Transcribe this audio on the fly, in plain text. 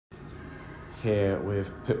here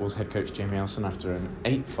with Pitbull's head coach Jamie Elson after an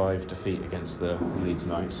 8-5 defeat against the Leeds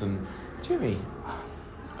Knights. And Jamie,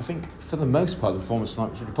 I think for the most part the performance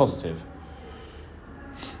tonight was really positive.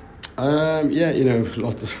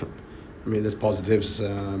 There's positives.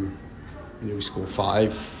 We scored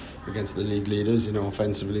 5 against the league leaders.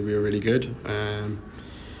 Offensively we were really good.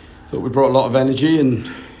 Thought we brought a lot of energy and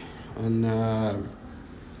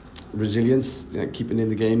resilience, keeping in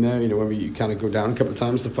the game there. When we kind of go down a couple of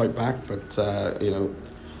times to fight back, but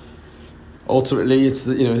ultimately it's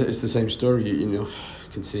the same story.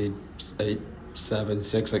 Concede 8, 7,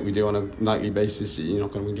 6 like we do on a nightly basis. You're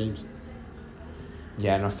not going to win games.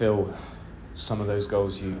 Yeah, and I feel some of those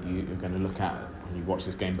goals you're going to look at when you watch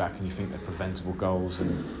this game back and you think they're preventable goals,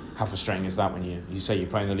 and how frustrating is that when you say you're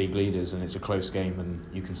playing the league leaders and it's a close game and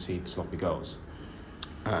you concede sloppy goals.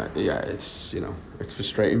 It's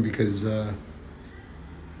frustrating because I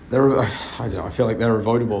feel like they're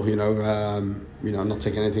avoidable. I'm not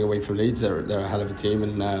taking anything away from Leeds. They're a hell of a team,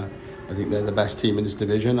 and I think they're the best team in this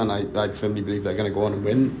division, and I firmly believe they're going to go on and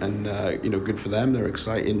win. And good for them. They're an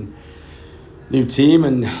exciting new team,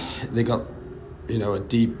 and they got a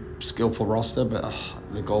deep, skillful roster. But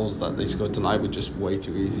the goals that they scored tonight were just way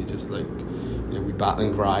too easy. Just like we battle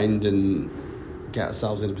and grind and get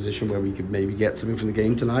ourselves in a position where we could maybe get something from the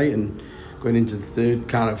game tonight. And going into the third,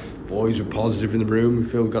 kind of boys were positive in the room. We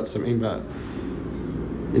feel we got something, but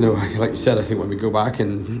like you said, I think when we go back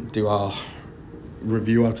and do our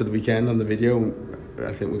review after the weekend on the video,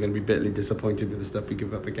 I think we're going to be bitterly disappointed with the stuff we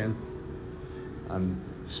give up again.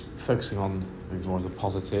 Focusing on maybe more of the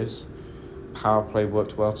positives, power play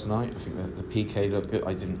worked well tonight. I think that the PK looked good.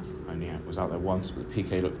 I was out there once, but the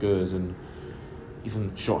PK looked good, and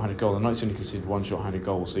even short-handed goal. The Knights only conceded 1 short-handed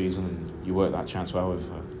goal all season, and you work that chance well with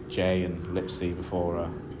Jay and Lipsy before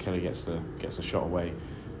Kelly gets the shot away.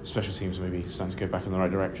 Special teams maybe starting to go back in the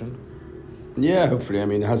right direction. Yeah, hopefully.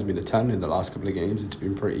 There hasn't been a ton in the last couple of games. It's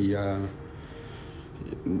been pretty. The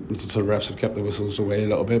refs have kept the whistles away a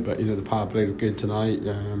little bit, but the power play looked good tonight.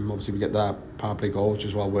 Obviously we get that power play goal, which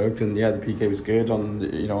is well worked, and the PK was good on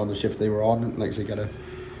the shift they were on. Like I say, got a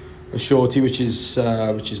shorty, which is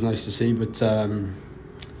nice to see. But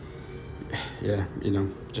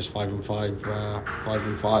just 5 on 5, 5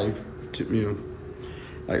 on 5.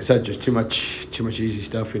 Like I said, just too much easy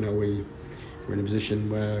stuff. We're in a position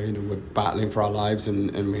where we're battling for our lives,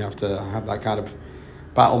 and we have to have that kind of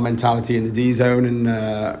battle mentality in the D zone, and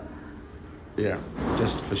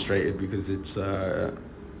just frustrated because it's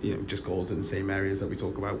just goals in the same areas that we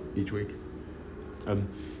talk about each week.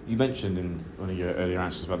 You mentioned in one of your earlier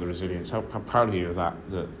answers about the resilience. How proud are you of that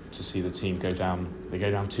to see the team go down? They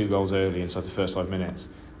go down 2 goals early inside the first 5 minutes,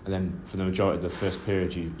 and then for the majority of the first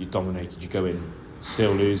period, you dominated. You go in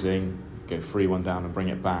still losing, go 3-1 down and bring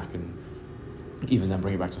it back, and even then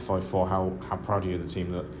bring it back to 5-4. How proud are you of the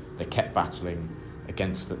team that they kept battling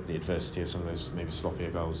against the adversity of some of those maybe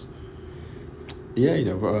sloppier goals? Yeah,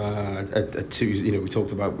 at 2, we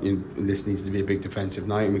talked about this needs to be a big defensive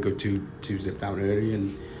night, and we go 2-zip down early,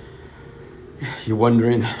 and you're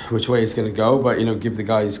wondering which way it's going to go. But give the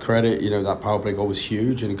guys credit. That power play goal was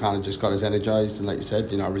huge, and it kind of just got us energized. And like you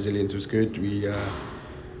said, our resilience was good. We, I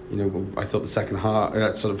thought the second half,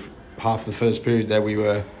 sort of half the first period there, we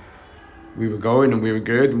were going and we were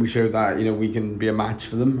good, and we showed that we can be a match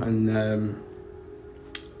for them. And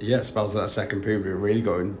spells of that second period we were really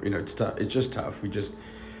going. It's just tough. We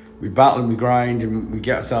battle and we grind, and we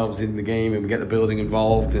get ourselves in the game, and we get the building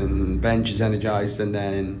involved, and bench is energized, and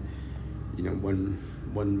then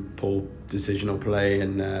one poor decisional play,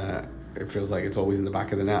 and it feels like it's always in the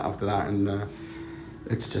back of the net after that, and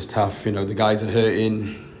it's just tough. The guys are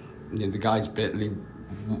hurting. The guys bitterly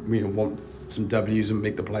want some W's and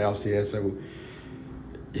make the playoffs here, so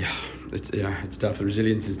it's tough. The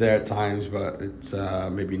resilience is there at times, but it's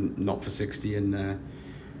maybe not for 60, and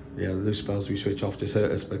those spells we switch off just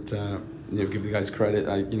hurt us. But give the guys credit.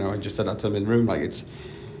 I just said that to them in the room. Like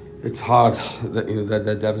it's hard that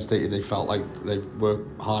they're devastated. They felt like they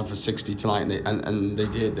worked hard for 60 tonight, and they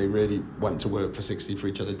did. They really went to work for 60 for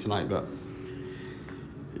each other tonight. But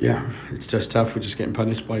it's just tough. We're just getting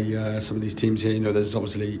punished by some of these teams here. There's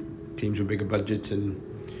obviously teams with bigger budgets, and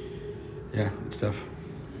it's tough.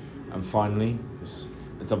 And finally, it's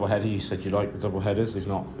a double header. You said you like the double headers. They've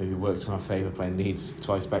not maybe worked in our favour playing Leeds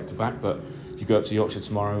twice back to back, but you go up to Yorkshire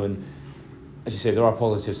tomorrow, and as you say, there are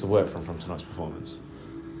positives to work from tonight's performance.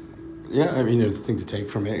 Yeah, the thing to take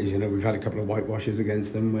from it is we've had a couple of whitewashes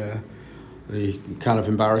against them where they kind of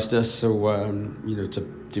embarrassed us. So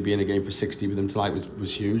to be in a game for 60 with them tonight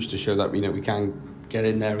was huge, to show that we can get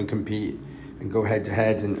in there and compete and go head to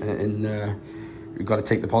head and we've got to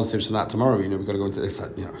take the positives from that tomorrow. You know, we've got to go into this,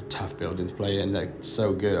 you know, a tough building to play in. They're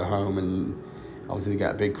so good at home, and obviously they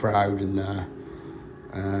get a big crowd, and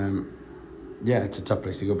yeah, it's a tough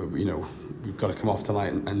place to go. But you know, we've got to come off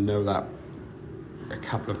tonight and know that a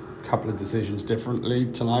couple of decisions differently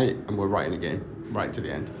tonight, and we're right in the game, right to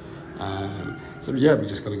the end. So yeah, we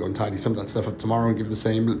just got to go and tidy some of that stuff up tomorrow and give the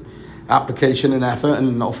same application and effort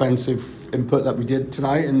and offensive input that we did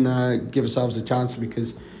tonight, and give ourselves a chance,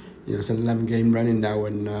 because you know it's an 11 game running now,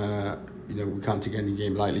 and you know we can't take any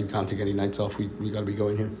game lightly. We can't take any nights off. We got to be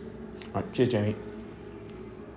going here. Right, cheers, Jamie.